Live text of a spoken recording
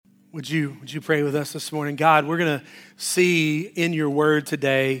Would you pray with us this morning? God, we're going to see in your word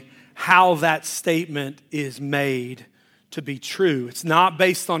today how that statement is made to be true. It's not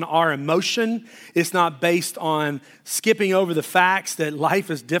based on our emotion. It's not based on skipping over the facts that life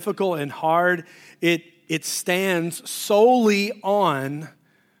is difficult and hard. It stands solely on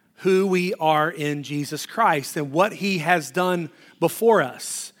who we are in Jesus Christ and what he has done before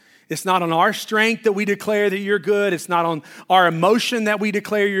us. It's not on our strength that we declare that you're good. It's not on our emotion that we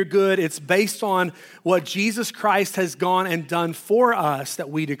declare you're good. It's based on what Jesus Christ has gone and done for us that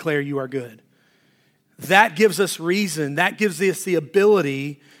we declare you are good. That gives us reason. That gives us the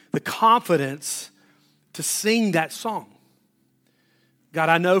ability, the confidence to sing that song. God,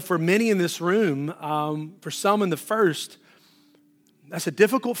 I know for many in this room, for some in the first, that's a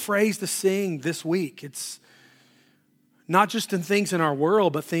difficult phrase to sing this week. It's not just in things in our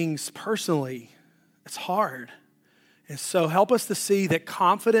world, but things personally. It's hard. And so help us to see that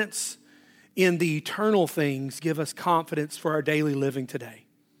confidence in the eternal things give us confidence for our daily living today.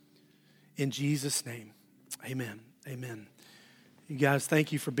 In Jesus' name, amen. Amen. You guys,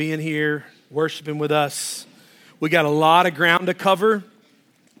 thank you for being here, worshiping with us. We got a lot of ground to cover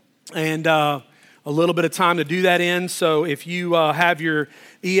and a little bit of time to do that in. So if you have your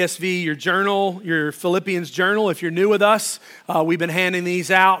ESV, your journal, your Philippians journal, if you're new with us, we've been handing these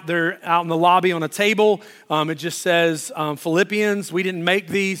out. They're out in the lobby on a table. It just says Philippians. We didn't make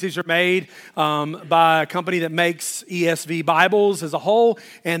these. These are made by a company that makes ESV Bibles as a whole,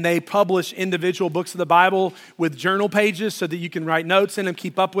 and they publish individual books of the Bible with journal pages so that you can write notes in them,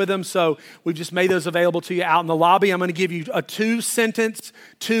 keep up with them. So we've just made those available to you out in the lobby. I'm going to give you a 2-sentence,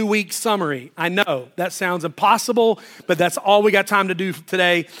 2-week summary. I know that sounds impossible, but that's all we got time to do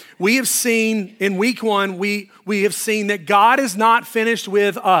today. We have seen in week 1, we have seen that God is not finished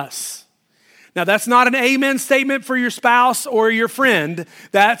with us. Now, that's not an amen statement for your spouse or your friend.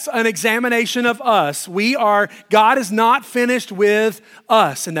 That's an examination of us. God is not finished with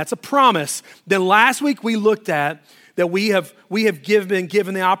us, and that's a promise. Then last week we looked at that we have been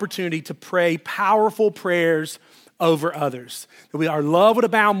given the opportunity to pray powerful prayers over others. That our love would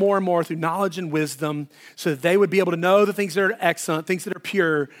abound more and more through knowledge and wisdom so that they would be able to know the things that are excellent, things that are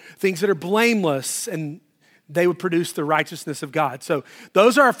pure, things that are blameless, and they would produce the righteousness of God. So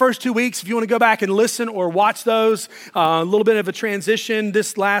those are our first 2 weeks. If you want to go back and listen or watch those, a little bit of a transition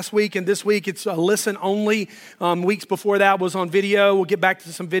this last week and this week, it's a listen only. Weeks before that was on video. We'll get back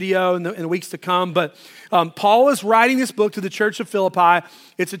to some video in the weeks to come. But Paul is writing this book to the church of Philippi.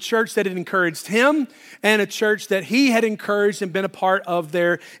 It's a church that had encouraged him and a church that he had encouraged and been a part of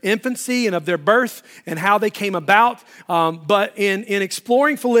their infancy and of their birth and how they came about. But in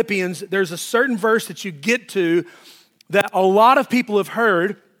exploring Philippians, there's a certain verse that you get to that a lot of people have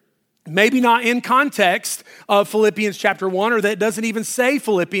heard, maybe not in context of Philippians chapter 1, or that doesn't even say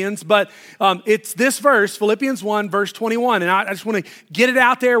Philippians, but it's this verse, Philippians 1, verse 21. And I just want to get it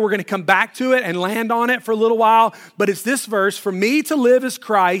out there. We're going to come back to it and land on it for a little while. But it's this verse: for me to live is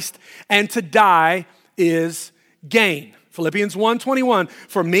Christ, and to die is gain. Philippians 1:21.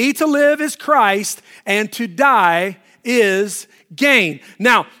 For me to live is Christ, and to die is gain.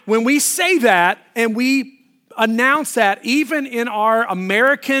 Now, when we say that and we announce that, even in our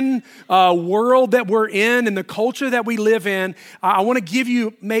American world that we're in and the culture that we live in, I want to give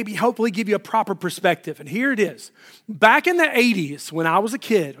you, hopefully give you a proper perspective. And here it is. Back in the 80s, when I was a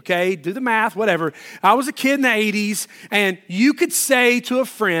kid, okay, do the math, whatever. I was a kid in the 80s, and you could say to a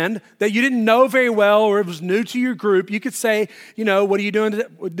friend that you didn't know very well or it was new to your group, you could say, what are you doing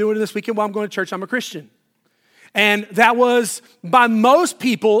this weekend? Well, I'm going to church. I'm a Christian. And that was, by most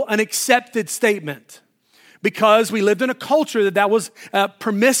people, an accepted statement. Because we lived in a culture that was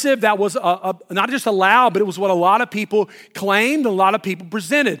permissive, that was not just allowed, but it was what a lot of people claimed, a lot of people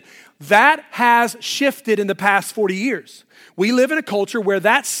presented. That has shifted in the past 40 years. We live in a culture where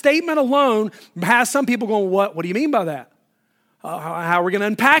that statement alone has some people going, what do you mean by that? How are we going to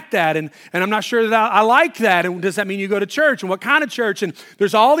unpack that? And I'm not sure that I like that. And does that mean you go to church? And what kind of church? And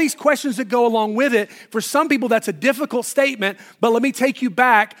there's all these questions that go along with it. For some people, that's a difficult statement. But let me take you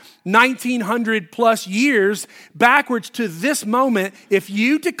back 1900 plus years backwards to this moment. If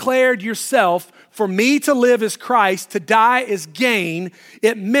you declared yourself, for me to live is Christ, to die is gain,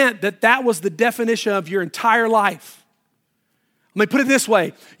 it meant that was the definition of your entire life. Let me put it this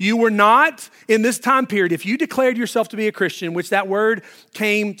way. You were not, in this time period, if you declared yourself to be a Christian, which that word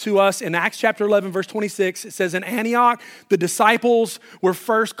came to us in Acts chapter 11, verse 26, it says in Antioch, the disciples were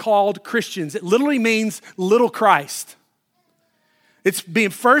first called Christians. It literally means little Christ. It's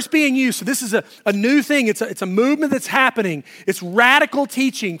being used. So this is a new thing. It's a movement that's happening. It's radical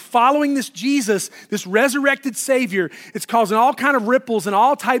teaching, following this Jesus, this resurrected Savior. It's causing all kind of ripples and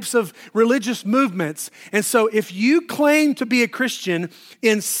all types of religious movements. And so if you claim to be a Christian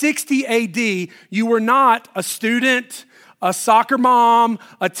in 60 AD, you were not a student, a soccer mom,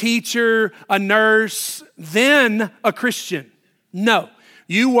 a teacher, a nurse, then a Christian. No.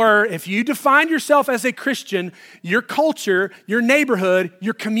 You were, if you defined yourself as a Christian, your culture, your neighborhood,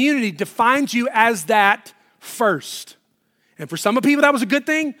 your community defines you as that first. And for some people, that was a good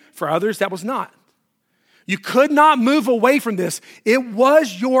thing. For others, that was not. You could not move away from this. It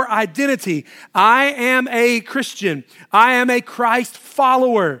was your identity. I am a Christian. I am a Christ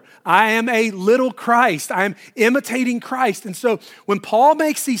follower. I am a little Christ. I am imitating Christ. And so when Paul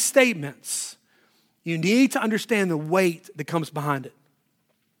makes these statements, you need to understand the weight that comes behind it.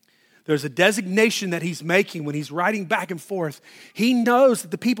 There's a designation that he's making when he's writing back and forth. He knows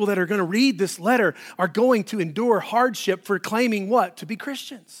that the people that are going to read this letter are going to endure hardship for claiming what? To be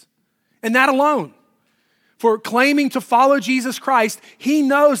Christians. And that alone. For claiming to follow Jesus Christ, he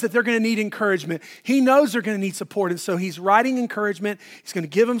knows that they're going to need encouragement. He knows they're going to need support. And so he's writing encouragement. He's going to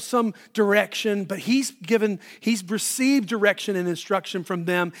give them some direction, but he's received direction and instruction from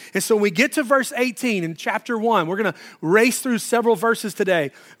them. And so when we get to verse 18 in chapter 1, we're going to race through several verses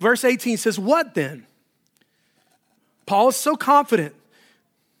today. Verse 18 says, "What then?" Paul is so confident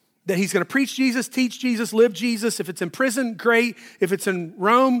that he's going to preach Jesus, teach Jesus, live Jesus. If it's in prison, great. If it's in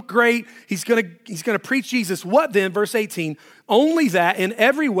Rome, great. He's going to preach Jesus. What then? Verse 18, "Only that in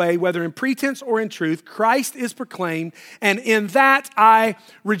every way, whether in pretense or in truth, Christ is proclaimed, and in that I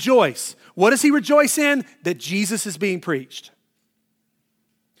rejoice." What does he rejoice in? That Jesus is being preached.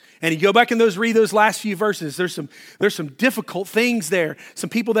 And you go back and read those last few verses. There's some difficult things there. Some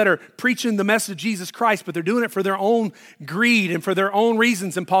people that are preaching the message of Jesus Christ, but they're doing it for their own greed and for their own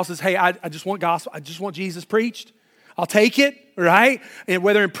reasons. And Paul says, hey, I just want gospel. I just want Jesus preached. I'll take it, right? And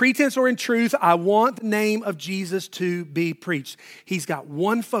whether in pretense or in truth, I want the name of Jesus to be preached. He's got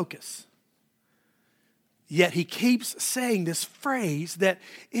one focus. Yet he keeps saying this phrase that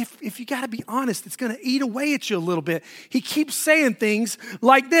if you got to be honest, it's going to eat away at you a little bit. He keeps saying things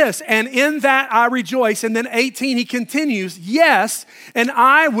like this, "And in that I rejoice." And then 18, he continues, "Yes, and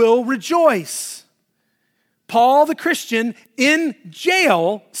I will rejoice." Paul, the Christian, in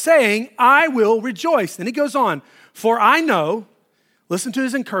jail saying, "I will rejoice." Then he goes on, "For I know," listen to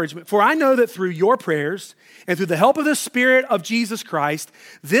his encouragement, "for I know that through your prayers and through the help of the Spirit of Jesus Christ,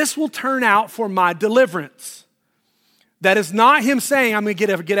 this will turn out for my deliverance." That is not him saying, "I'm going to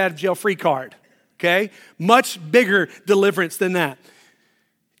get a get out of jail free card." Okay? Much bigger deliverance than that.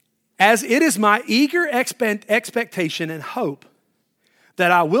 "As it is my eager expectation and hope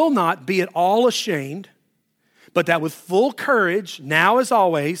that I will not be at all ashamed, but that with full courage, now as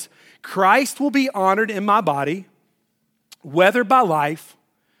always, Christ will be honored in my body, whether by life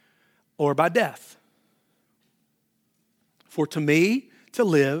or by death. For to me, to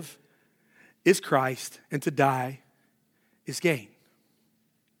live is Christ, and to die is gain.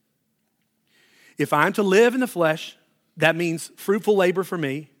 If I am to live in the flesh, that means fruitful labor for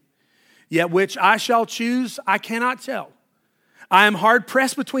me, yet which I shall choose, I cannot tell. I am hard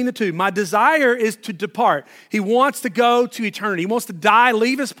pressed between the two. My desire is to depart." He wants to go to eternity. He wants to die,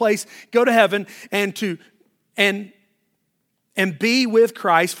 leave his place, go to heaven, and be with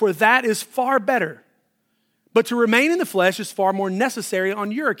Christ, for that is far better. But to remain in the flesh is far more necessary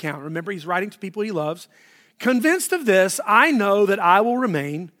on your account. Remember, he's writing to people he loves. "Convinced of this, I know that I will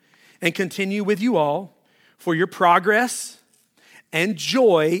remain and continue with you all for your progress and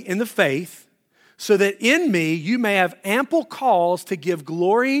joy in the faith, so that in me you may have ample cause to give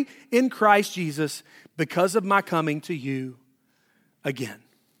glory in Christ Jesus because of my coming to you again."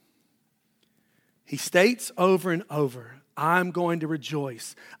 He states over and over, I'm going to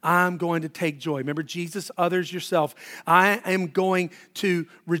rejoice. I'm going to take joy. Remember, Jesus, others, yourself. I am going to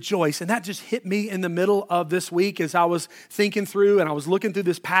rejoice. And that just hit me in the middle of this week as I was thinking through and I was looking through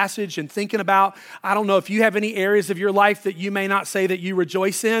this passage and thinking about, I don't know if you have any areas of your life that you may not say that you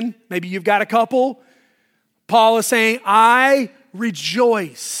rejoice in. Maybe you've got a couple. Paul is saying, I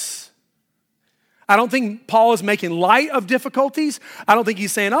rejoice. I don't think Paul is making light of difficulties. I don't think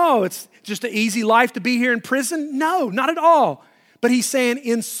he's saying, oh, it's just an easy life to be here in prison. No, not at all. But he's saying,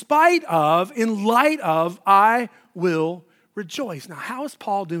 in spite of, in light of, I will rejoice. Now, how is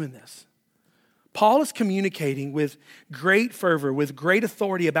Paul doing this? Paul is communicating with great fervor, with great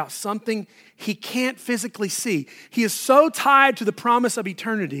authority about something he can't physically see. He is so tied to the promise of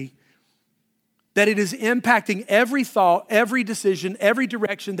eternity that it is impacting every thought, every decision, every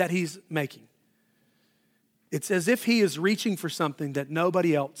direction that he's making. It's as if he is reaching for something that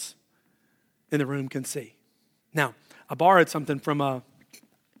nobody else in the room can see. Now, I borrowed something from one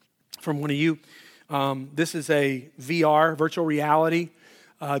of you. This is a VR, virtual reality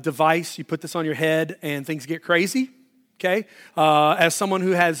device. You put this on your head and things get crazy. Okay, as someone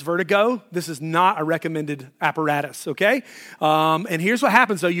who has vertigo, this is not a recommended apparatus, okay? And here's what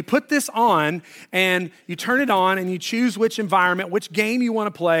happens, though. You put this on, and you turn it on, and you choose which environment, which game you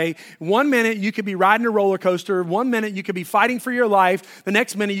want to play. 1 minute, you could be riding a roller coaster. 1 minute, you could be fighting for your life. The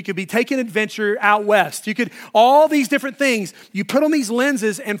next minute, you could be taking an adventure out west. You could, all these different things. You put on these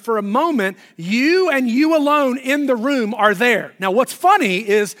lenses, and for a moment, you and you alone in the room are there. Now, what's funny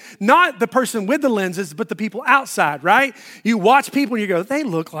is not the person with the lenses, but the people outside, right? You watch people and you go, they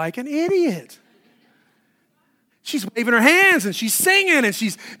look like an idiot. She's waving her hands and she's singing and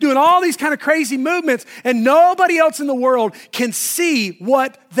she's doing all these kind of crazy movements, and nobody else in the world can see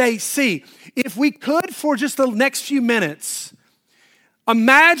what they see. If we could, for just the next few minutes,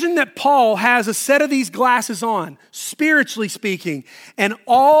 imagine that Paul has a set of these glasses on, spiritually speaking, and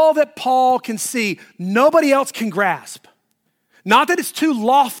all that Paul can see, nobody else can grasp. Not that it's too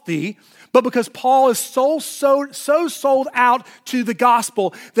lofty, but because Paul is so sold out to the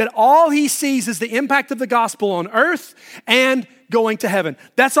gospel that all he sees is the impact of the gospel on earth and going to heaven.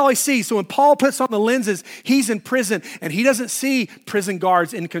 That's all he sees. So when Paul puts on the lenses, he's in prison, and he doesn't see prison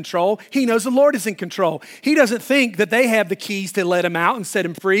guards in control. He knows the Lord is in control. He doesn't think that they have the keys to let him out and set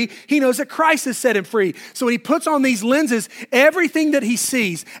him free. He knows that Christ has set him free. So when he puts on these lenses, everything that he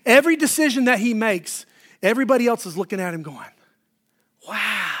sees, every decision that he makes, everybody else is looking at him going,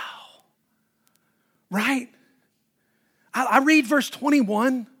 wow. Right? I read verse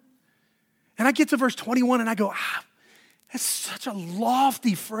 21, and I get to verse 21, and I go, that's such a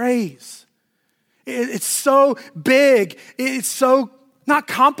lofty phrase. It's so big. It's so not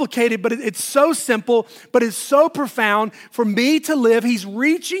complicated, but it's so simple, but it's so profound for me to live. He's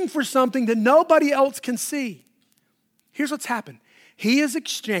reaching for something that nobody else can see. Here's what's happened. He has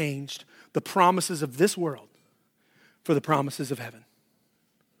exchanged the promises of this world for the promises of heaven.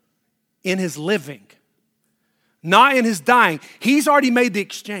 In his living, not in his dying. He's already made the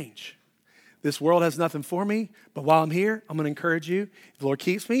exchange. This world has nothing for me, but while I'm here, I'm going to encourage you. If the Lord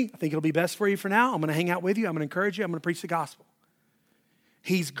keeps me, I think it'll be best for you for now. I'm going to hang out with you. I'm going to encourage you. I'm going to preach the gospel.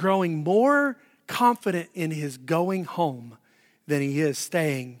 He's growing more confident in his going home than he is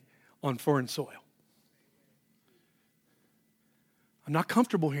staying on foreign soil. I'm not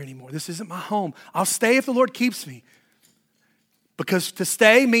comfortable here anymore. This isn't my home. I'll stay if the Lord keeps me. Because to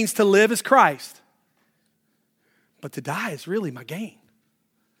stay means to live as Christ. But to die is really my gain.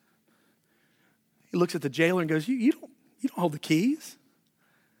 He looks at the jailer and goes, you don't hold the keys.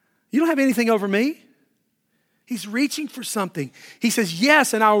 You don't have anything over me. He's reaching for something. He says,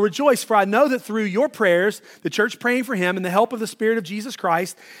 yes, and I will rejoice, for I know that through your prayers, the church praying for him and the help of the Spirit of Jesus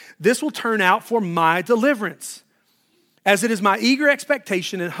Christ, this will turn out for my deliverance. As it is my eager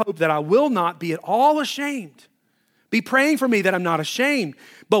expectation and hope that I will not be at all ashamed. Be praying for me that I'm not ashamed,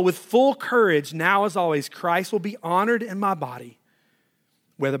 but with full courage, now as always, Christ will be honored in my body,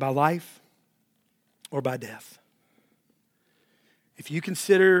 whether by life or by death. If you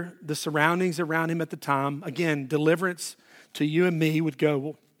consider the surroundings around him at the time, again, deliverance to you and me would go,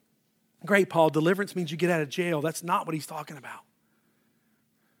 well, great, Paul, deliverance means you get out of jail. That's not what he's talking about.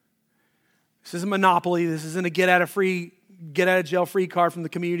 This isn't Monopoly. This isn't a get out of jail free card from the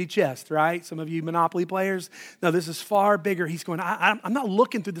community chest, right? Some of you Monopoly players. No, this is far bigger. He's going, I'm not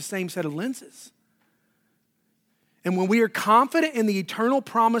looking through the same set of lenses. And when we are confident in the eternal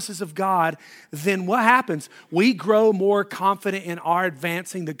promises of God, then what happens? We grow more confident in our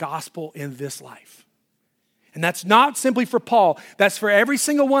advancing the gospel in this life. And that's not simply for Paul. That's for every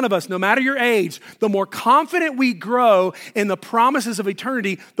single one of us, no matter your age. The more confident we grow in the promises of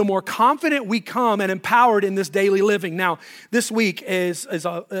eternity, the more confident we come and empowered in this daily living. Now, this week is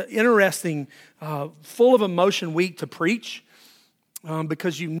an interesting, full of emotion week to preach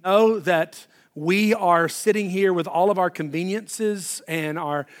because you know that we are sitting here with all of our conveniences and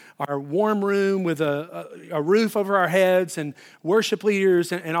our warm room with a roof over our heads and worship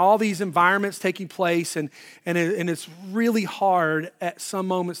leaders and all these environments taking place. And it's really hard at some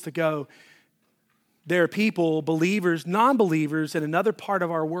moments to go, there are people, believers, non-believers in another part of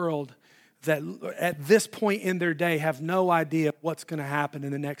our world that at this point in their day have no idea what's going to happen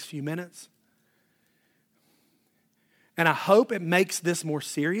in the next few minutes. And I hope it makes this more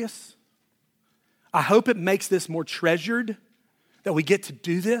serious. I hope it makes this more treasured, that we get to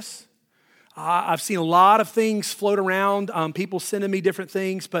do this. I've seen a lot of things float around, people sending me different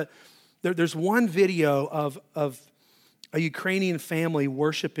things, but there's one video of a Ukrainian family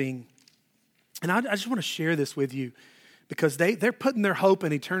worshiping And I just want to share this with you because they're putting their hope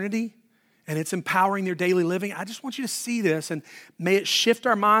in eternity and it's empowering their daily living. I just want you to see this, and may it shift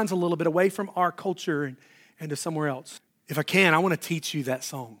our minds a little bit away from our culture and to somewhere else. If I can, I want to teach you that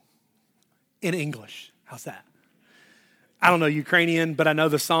song in English. How's that? I don't know Ukrainian, but I know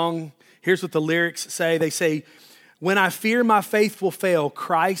the song. Here's what the lyrics say. They say, "When I fear my faith will fail,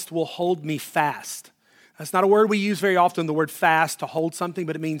 Christ will hold me fast." That's not a word we use very often, the word fast, to hold something,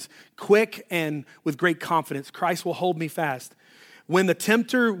 but it means quick and with great confidence. Christ will hold me fast. When the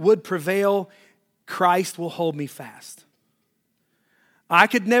tempter would prevail, Christ will hold me fast. I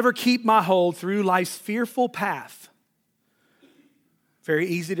could never keep my hold through life's fearful path. Very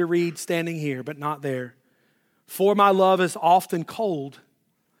easy to read standing here, but not there. For my love is often cold,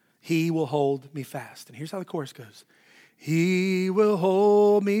 He will hold me fast. And here's how the chorus goes. He will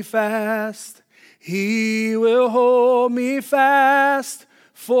hold me fast. He will hold me fast.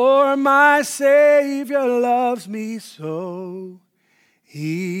 For my Savior loves me so.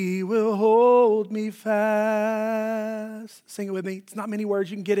 He will hold me fast. Sing it with me. It's not many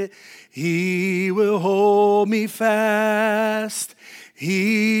words. You can get it. He will hold me fast.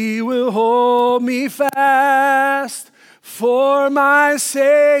 He will hold me fast. For my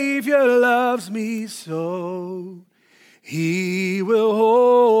Savior loves me so. He will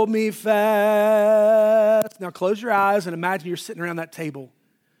hold me fast. Now close your eyes and imagine you're sitting around that table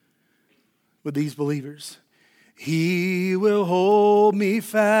with these believers. He will hold me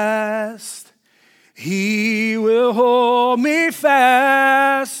fast. He will hold me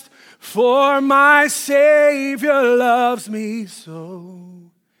fast. For my Savior loves me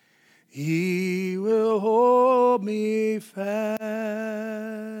so. He will hold me fast.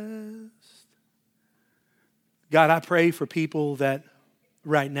 God, I pray for people that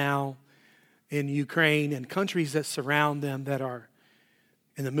right now in Ukraine and countries that surround them that are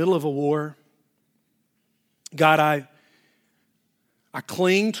in the middle of a war. God, I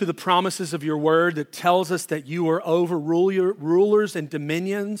cling to the promises of your word that tells us that you are over rulers and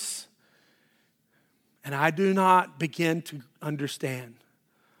dominions. And I do not begin to understand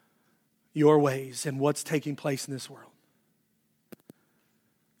your ways and what's taking place in this world.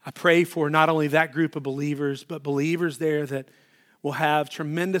 I pray for not only that group of believers, but believers there that will have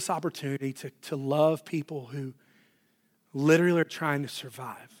tremendous opportunity to love people who literally are trying to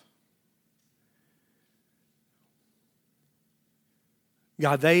survive.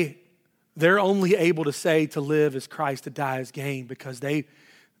 God, they're only able to say to live as Christ, to die as gain, because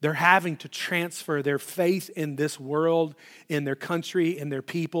they're having to transfer their faith in this world, in their country, in their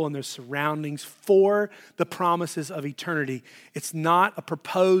people, in their surroundings for the promises of eternity. It's not a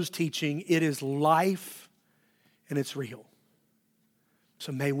proposed teaching. It is life, and it's real.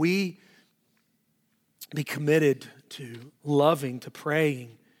 So may we be committed to loving, to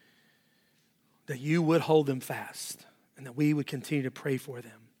praying, that you would hold them fast, and that we would continue to pray for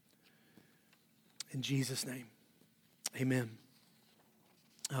them. In Jesus' name, amen.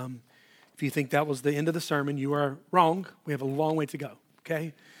 If you think that was the end of the sermon, you are wrong. We have a long way to go,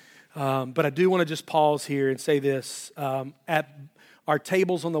 okay? But I do want to just pause here and say this. At our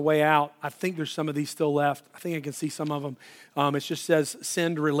tables on the way out, I think there's some of these still left. I think I can see some of them. It just says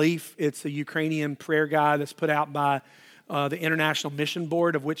Send Relief. It's a Ukrainian prayer guide that's put out by the International Mission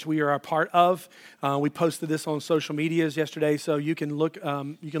Board, of which we are a part of. We posted this on social medias yesterday, so you can look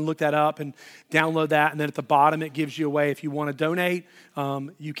that up and download that. And then at the bottom, it gives you a way if you want to donate.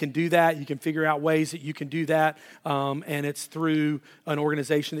 You can do that. You can figure out ways that you can do that, and it's through an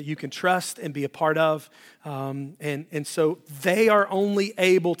organization that you can trust and be a part of. And so they are only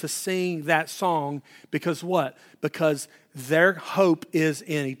able to sing that song because what? Because their hope is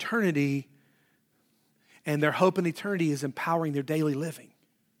in eternity. And their hope in eternity is empowering their daily living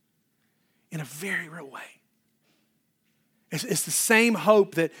in a very real way. It's the same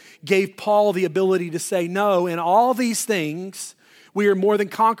hope that gave Paul the ability to say, no, in all these things, we are more than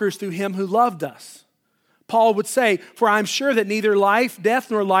conquerors through him who loved us. Paul would say, for I am sure that neither life, death,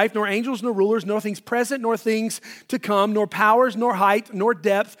 nor life, nor angels, nor rulers, nor things present, nor things to come, nor powers, nor height, nor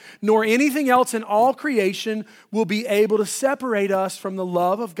depth, nor anything else in all creation will be able to separate us from the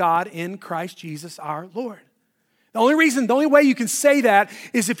love of God in Christ Jesus our Lord. The only way you can say that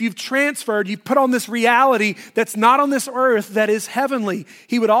is if you've put on this reality that's not on this earth, that is heavenly.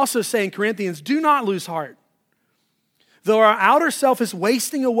 He would also say in Corinthians, do not lose heart. Though our outer self is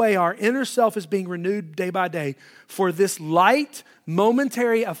wasting away, our inner self is being renewed day by day. For this light,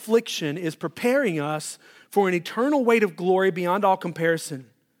 momentary affliction is preparing us for an eternal weight of glory beyond all comparison.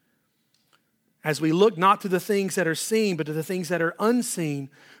 As we look not to the things that are seen, but to the things that are unseen.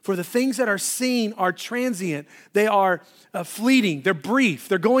 For the things that are seen are transient. They are fleeting. They're brief.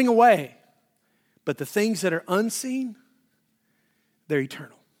 They're going away. But the things that are unseen, they're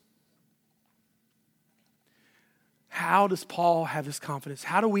eternal. How does Paul have this confidence?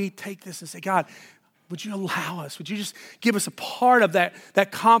 How do we take this and say, God, would you allow us? Would you just give us a part of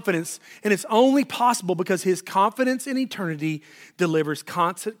that confidence? And it's only possible because his confidence in eternity delivers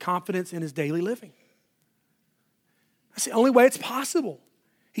constant confidence in his daily living. That's the only way it's possible.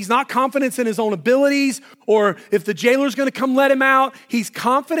 He's not confident in his own abilities or if the jailer's going to come let him out. He's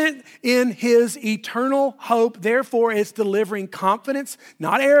confident in his eternal hope. Therefore, it's delivering confidence,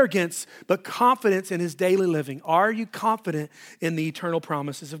 not arrogance, but confidence in his daily living. Are you confident in the eternal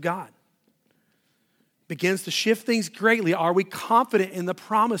promises of God? Begins to shift things greatly. Are we confident in the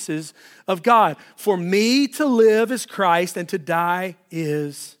promises of God? For me to live is Christ and to die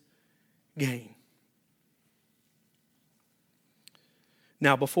is gain.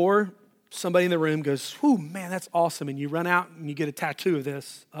 Now, before somebody in the room goes, "Whew, man, that's awesome," and you run out and you get a tattoo of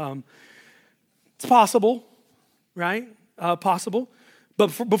this, it's possible, right? Possible.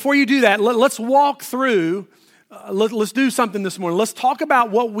 But before you do that, let's walk through, let's do something this morning. Let's talk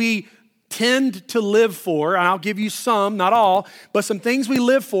about what we tend to live for, and I'll give you some, not all, but some things we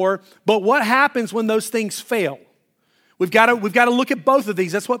live for, but what happens when those things fail? We've got to look at both of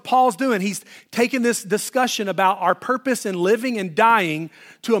these. That's what Paul's doing. He's taking this discussion about our purpose in living and dying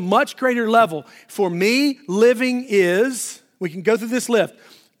to a much greater level. For me, living is, we can go through this list.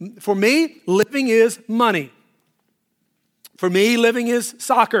 For me, living is money. For me, living is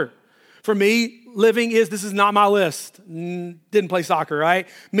soccer. For me, living is, this is not my list. Didn't play soccer, right?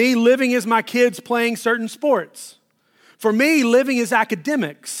 Me, living is my kids playing certain sports. For me, living is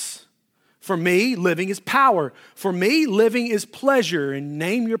academics. For me, living is power. For me, living is pleasure, and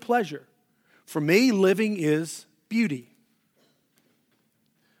name your pleasure. For me, living is beauty.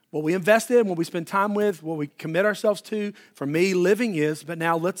 What we invest in, what we spend time with, what we commit ourselves to, for me, living is, but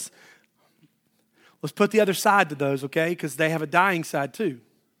now let's put the other side to those, okay? Because they have a dying side too.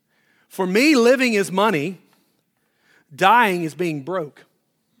 For me, living is money. Dying is being broke.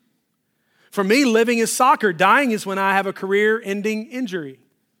 For me, living is soccer. Dying is when I have a career-ending injury.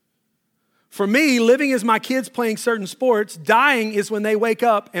 For me, living is my kids playing certain sports. Dying is when they wake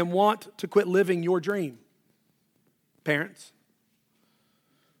up and want to quit living your dream. Parents.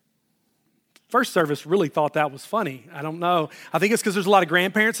 First service really thought that was funny. I don't know. I think it's because there's a lot of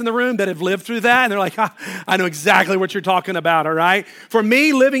grandparents in the room that have lived through that, and they're like, I know exactly what you're talking about, all right? For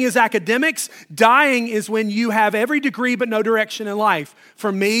me, living is academics. Dying is when you have every degree but no direction in life.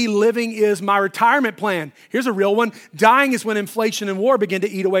 For me, living is my retirement plan. Here's a real one. Dying is when inflation and war begin to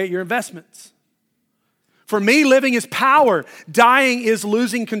eat away at your investments. For me, living is power. Dying is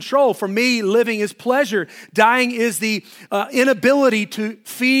losing control. For me, living is pleasure. Dying is the inability to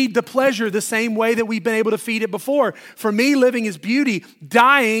feed the pleasure the same way that we've been able to feed it before. For me, living is beauty.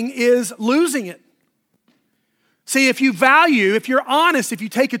 Dying is losing it. See, if you're honest, if you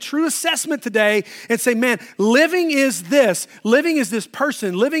take a true assessment today and say, man, living is this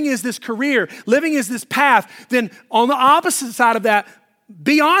person, living is this career, living is this path, then on the opposite side of that,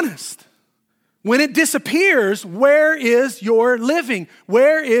 be honest. When it disappears, where is your living?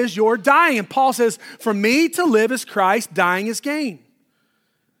 Where is your dying? And Paul says, for me to live is Christ, dying is gain.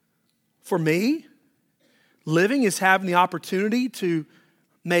 For me, living is having the opportunity to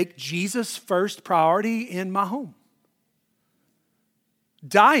make Jesus first priority in my home.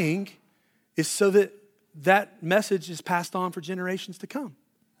 Dying is so that that message is passed on for generations to come.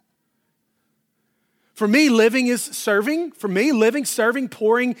 For me, living is serving. For me, living, serving,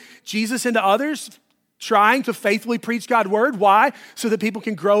 pouring Jesus into others, trying to faithfully preach God's word. Why? So that people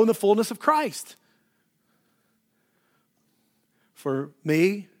can grow in the fullness of Christ. For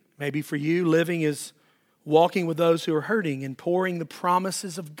me, maybe for you, living is walking with those who are hurting and pouring the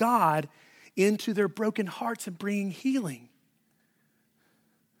promises of God into their broken hearts and bringing healing.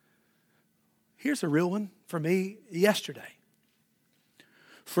 Here's a real one for me yesterday.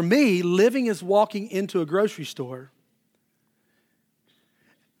 For me, living is walking into a grocery store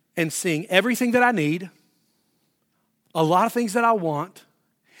and seeing everything that I need, a lot of things that I want,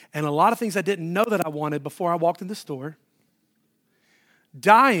 and a lot of things I didn't know that I wanted before I walked in the store.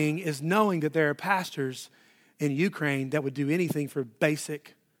 Dying is knowing that there are pastors in Ukraine that would do anything for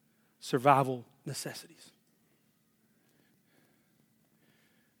basic survival necessities.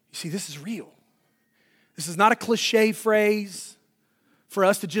 You see, this is real. This is not a cliche phrase for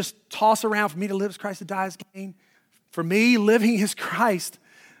us to just toss around. For me to live is Christ, to die is gain. For me, living is Christ.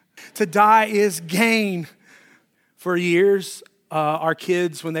 To die is gain. For years, our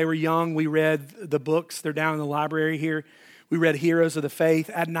kids, when they were young, we read the books. They're down in the library here. We read Heroes of the Faith,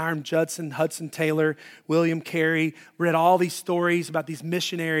 Adoniram Judson, Hudson Taylor, William Carey. We read all these stories about these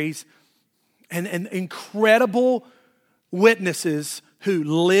missionaries. and incredible witnesses who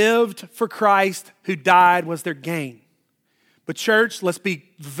lived for Christ, who died was their gain. But church, let's be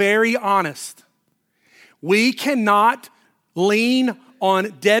very honest. We cannot lean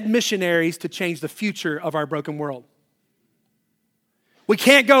on dead missionaries to change the future of our broken world. We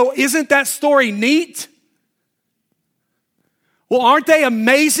can't go, isn't that story neat? Well, aren't they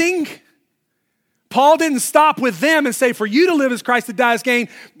amazing? Paul didn't stop with them and say, for you to live as Christ, to die as gain.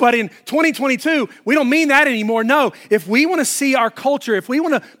 But in 2022, we don't mean that anymore. No, if we want to see our culture, if we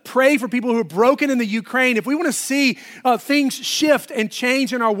want to pray for people who are broken in the Ukraine, if we want to see things shift and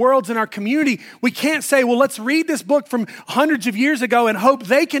change in our worlds and our community, we can't say, well, let's read this book from hundreds of years ago and hope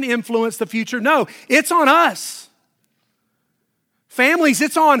they can influence the future. No, it's on us. Families,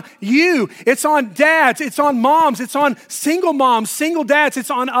 it's on you. It's on dads. It's on moms. It's on single moms, single dads.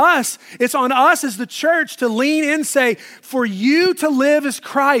 It's on us. It's on us as the church to lean in and say, for you to live as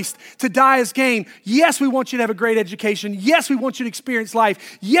Christ, to die as gain. Yes, we want you to have a great education. Yes, we want you to experience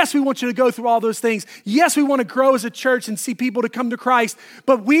life. Yes, we want you to go through all those things. Yes, we want to grow as a church and see people to come to Christ.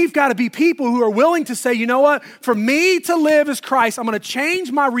 But we've got to be people who are willing to say, you know what? For me to live as Christ, I'm going to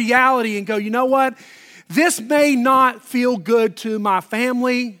change my reality and go, you know what? This may not feel good to my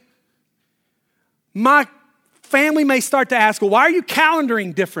family. My family may start to ask, well, why are you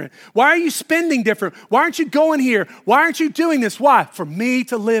calendaring different? Why are you spending different? Why aren't you going here? Why aren't you doing this? Why? For me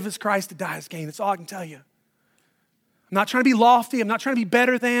to live as Christ, to die as gain. That's all I can tell you. I'm not trying to be lofty. I'm not trying to be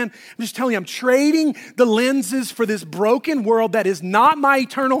better than. I'm just telling you, I'm trading the lenses for this broken world that is not my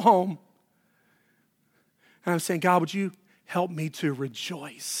eternal home. And I'm saying, God, would you help me to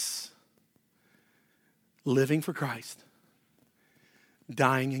rejoice? Living for Christ,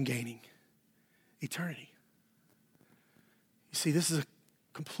 dying and gaining eternity. You see, this is a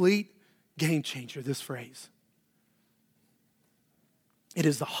complete game changer, this phrase. It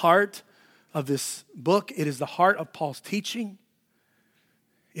is the heart of this book. It is the heart of Paul's teaching.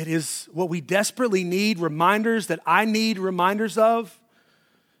 It is what we desperately need reminders that I need reminders of.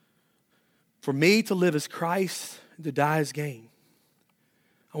 For me to live as Christ and to die as gain.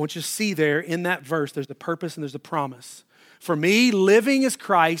 I want you to see there in that verse, there's the purpose and there's the promise. For me, living as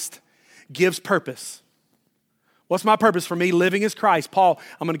Christ gives purpose. What's my purpose for me living as Christ? Paul,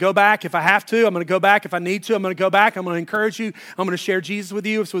 I'm going to go back if I have to. I'm going to go back if I need to. I'm going to go back. I'm going to encourage you. I'm going to share Jesus with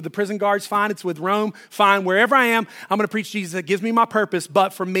you. If it's with the prison guards, fine. It's with Rome, fine. Wherever I am, I'm going to preach Jesus. That gives me my purpose.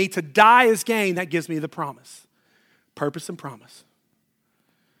 But for me to die as gain, that gives me the promise. Purpose and promise.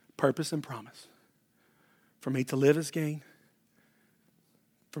 Purpose and promise. For me to live as gain.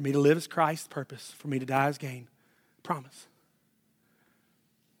 For me to live as Christ, purpose. For me to die as gain, promise.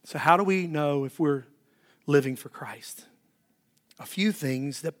 So how do we know if we're living for Christ? A few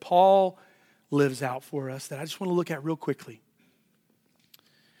things that Paul lives out for us that I just want to look at real quickly.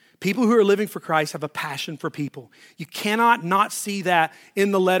 People who are living for Christ have a passion for people. You cannot not see that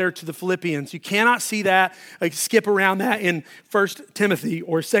in the letter to the Philippians. You cannot see that, skip around that in 1 Timothy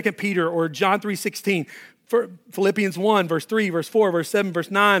or 2 Peter or John 3:16. Philippians 1, verse 3, verse 4, verse 7, verse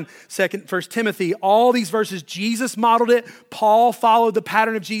 9, 1 Timothy, all these verses, Jesus modeled it. Paul followed the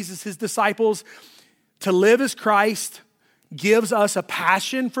pattern of Jesus, his disciples. To live as Christ gives us a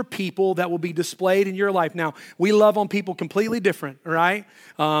passion for people that will be displayed in your life. Now, we love on people completely different, right?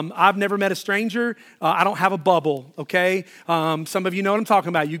 I've never met a stranger. I don't have a bubble, okay? Some of you know what I'm talking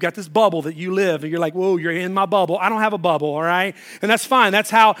about. You got this bubble that you live, and you're like, whoa, you're in my bubble. I don't have a bubble, all right? And that's fine. That's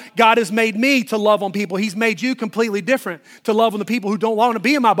how God has made me to love on people. He's made you completely different to love on the people who don't want to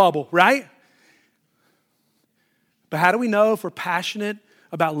be in my bubble, right? But how do we know if we're passionate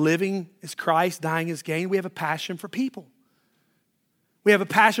about living as Christ, dying as gain? We have a passion for people. We have a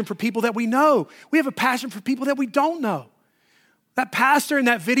passion for people that we know. We have a passion for people that we don't know. That pastor in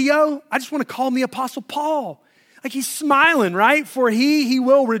that video, I just want to call him the Apostle Paul. Like he's smiling, right? For he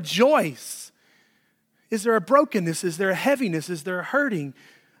will rejoice. Is there a brokenness? Is there a heaviness? Is there a hurting?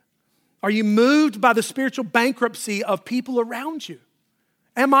 Are you moved by the spiritual bankruptcy of people around you?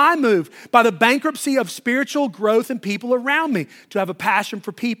 Am I moved by the bankruptcy of spiritual growth in people around me to have a passion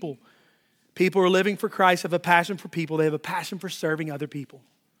for people? People who are living for Christ have a passion for people. They have a passion for serving other people.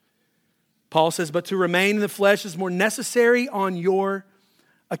 Paul says, but to remain in the flesh is more necessary on your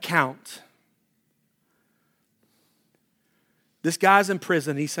account. This guy's in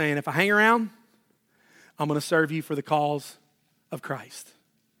prison. He's saying, if I hang around, I'm going to serve you for the cause of Christ.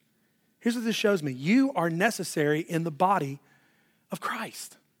 Here's what this shows me. You are necessary in the body of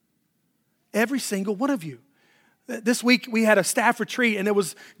Christ. Every single one of you. This week we had a staff retreat, and it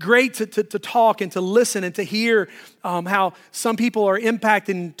was great to talk and to listen and to hear how some people are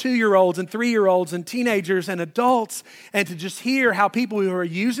impacting 2-year-olds and 3-year-olds and teenagers and adults, and to just hear how people who are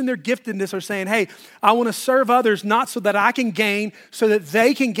using their giftedness are saying, hey, I want to serve others not so that I can gain, so that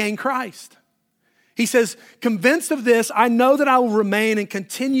they can gain Christ. He says, convinced of this, I know that I will remain and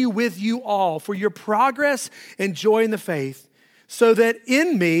continue with you all for your progress and joy in the faith, so that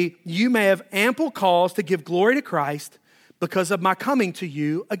in me you may have ample cause to give glory to Christ because of my coming to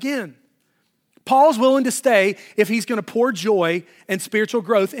you again. Paul's willing to stay if he's going to pour joy and spiritual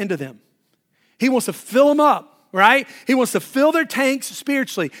growth into them. He wants to fill them up, right? He wants to fill their tanks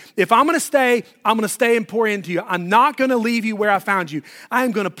spiritually. If I'm going to stay, I'm going to stay and pour into you. I'm not going to leave you where I found you. I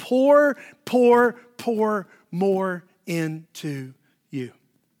am going to pour more into you.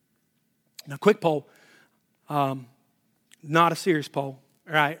 Now, quick poll. Not a serious poll,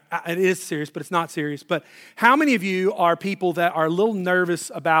 right? It is serious, but it's not serious. But how many of you are people that are a little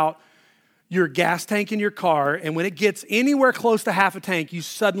nervous about your gas tank in your car, and when it gets anywhere close to half a tank, you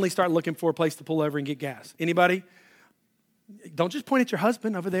suddenly start looking for a place to pull over and get gas? Anybody? Don't just point at your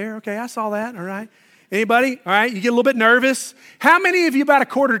husband over there. Okay, I saw that, all right. Anybody? All right, you get a little bit nervous. How many of you about a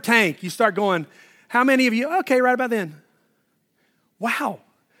quarter tank, you start going, how many of you, okay, right about then? Wow.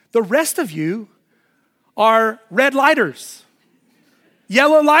 The rest of you are red lighters,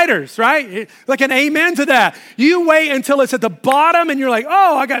 yellow lighters, right? Like an amen to that. You wait until it's at the bottom and you're like,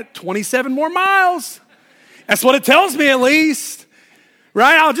 oh, I got 27 more miles. That's what it tells me at least,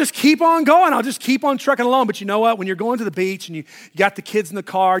 right? I'll just keep on going. I'll just keep on trucking along. But you know what? When you're going to the beach and you got the kids in the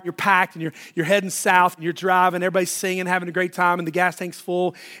car, you're packed and you're heading south and you're driving, everybody's singing, having a great time, and the gas tank's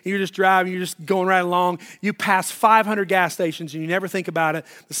full, and you're just driving, you're just going right along. You pass 500 gas stations and you never think about it.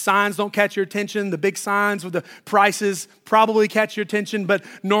 The signs don't catch your attention. The big signs with the prices probably catch your attention, but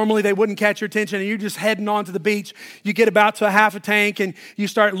normally they wouldn't catch your attention, and you're just heading on to the beach. You get about to a half a tank and you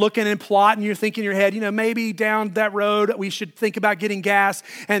start looking and plotting. You're thinking in your head, maybe down that road we should think about getting gas.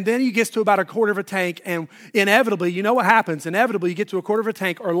 And then you get to about a quarter of a tank, and inevitably, you know what happens? Inevitably, you get to a quarter of a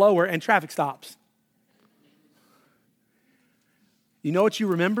tank or lower, and traffic stops. You know what you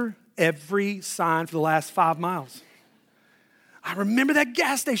remember? Every sign for the last 5 miles. I remember that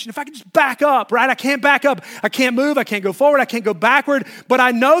gas station. If I could just back up, right? I can't back up. I can't move. I can't go forward. I can't go backward. But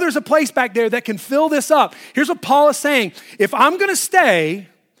I know there's a place back there that can fill this up. Here's what Paul is saying. If I'm going to stay,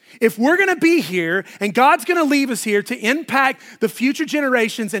 if we're going to be here and God's going to leave us here to impact the future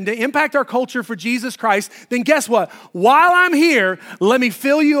generations and to impact our culture for Jesus Christ, then guess what? While I'm here, let me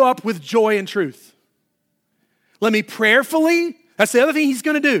fill you up with joy and truth. Let me prayerfully, that's the other thing he's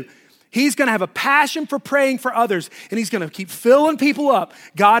going to do. He's going to have a passion for praying for others, and he's going to keep filling people up.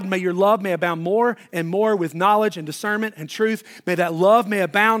 God, may your love may abound more and more with knowledge and discernment and truth. May that love may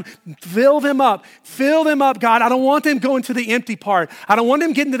abound. Fill them up, God. I don't want them going to the empty part. I don't want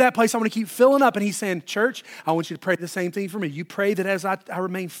them getting to that place. I want to keep filling up. And he's saying, church, I want you to pray the same thing for me. You pray that as I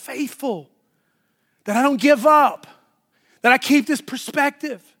remain faithful, that I don't give up, that I keep this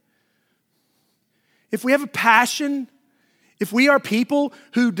perspective. If we have a passion, if we are people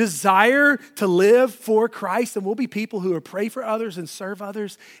who desire to live for Christ, then we'll be people who will pray for others and serve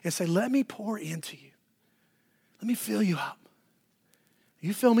others and say, let me pour into you. Let me fill you up.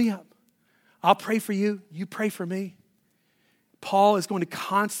 You fill me up. I'll pray for you. You pray for me. Paul is going to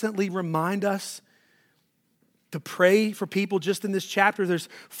constantly remind us to pray for people. Just in this chapter, there's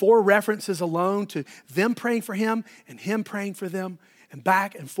 4 references alone to them praying for him and him praying for them, and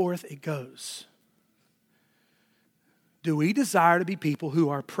back and forth it goes. Do we desire to be people who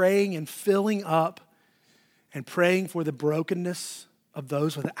are praying and filling up and praying for the brokenness of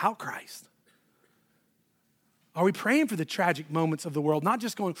those without Christ? Are we praying for the tragic moments of the world, not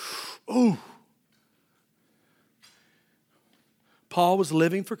just going, ooh? Paul was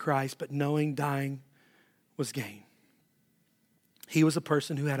living for Christ, but knowing dying was gain. He was a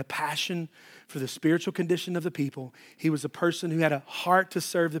person who had a passion for the spiritual condition of the people. He was a person who had a heart to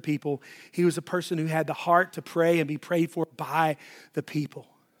serve the people. He was a person who had the heart to pray and be prayed for by the people.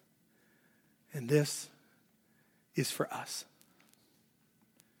 And this is for us.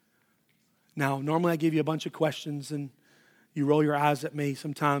 Now, normally I give you a bunch of questions and you roll your eyes at me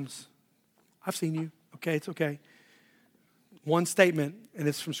sometimes. I've seen you. Okay, it's okay. One statement, and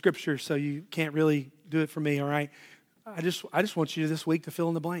it's from Scripture, so you can't really do it for me, all right? I just want you this week to fill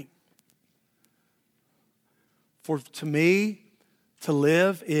in the blank. For to me, to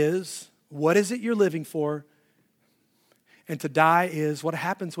live is, what is it you're living for? And to die is what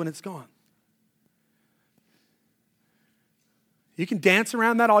happens when it's gone. You can dance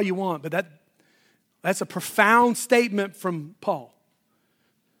around that all you want, but that's a profound statement from Paul.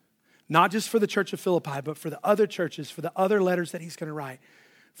 not just for the church of Philippi, but for the other churches, for the other letters that he's going to write.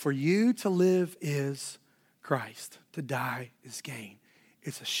 For you to live is Christ. To die is gain.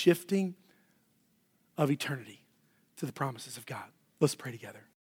 It's a shifting of eternity to the promises of God. Let's pray together.